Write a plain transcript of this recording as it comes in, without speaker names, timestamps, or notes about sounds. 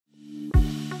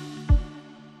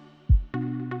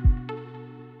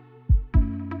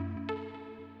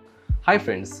Hi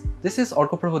friends, this is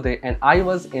Arkapravo and I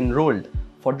was enrolled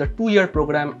for the 2-year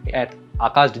program at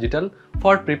Aakash Digital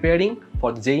for preparing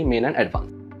for the JEE Main and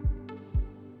Advanced.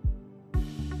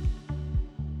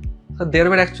 So there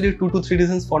were actually 2 to 3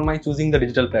 reasons for my choosing the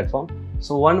digital platform.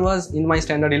 So one was in my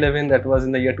standard 11, that was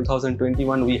in the year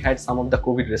 2021, we had some of the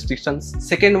COVID restrictions.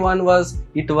 Second one was,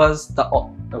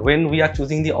 when we are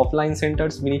choosing the offline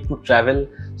centers, we need to travel.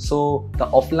 So the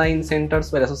offline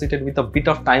centers were associated with a bit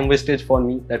of time wastage for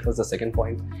me. That was the second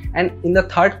point. And in the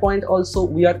third point also,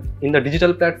 we are in the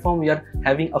digital platform, we are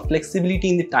having a flexibility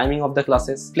in the timing of the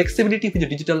classes. Flexibility which the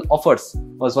digital offers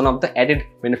was one of the added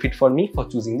benefit for me for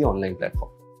choosing the online platform.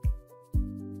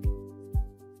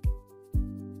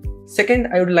 Second,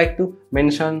 I would like to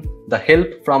mention the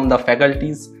help from the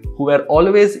faculties who were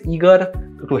always eager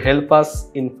to help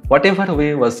us in whatever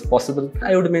way was possible.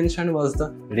 I would mention was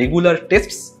the regular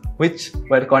tests which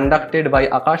were conducted by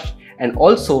Aakash, and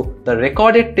also the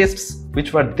recorded tests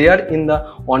which were there in the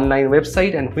online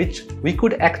website and which we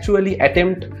could actually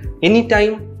attempt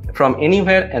anytime from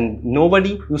anywhere, and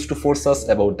nobody used to force us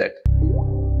about that.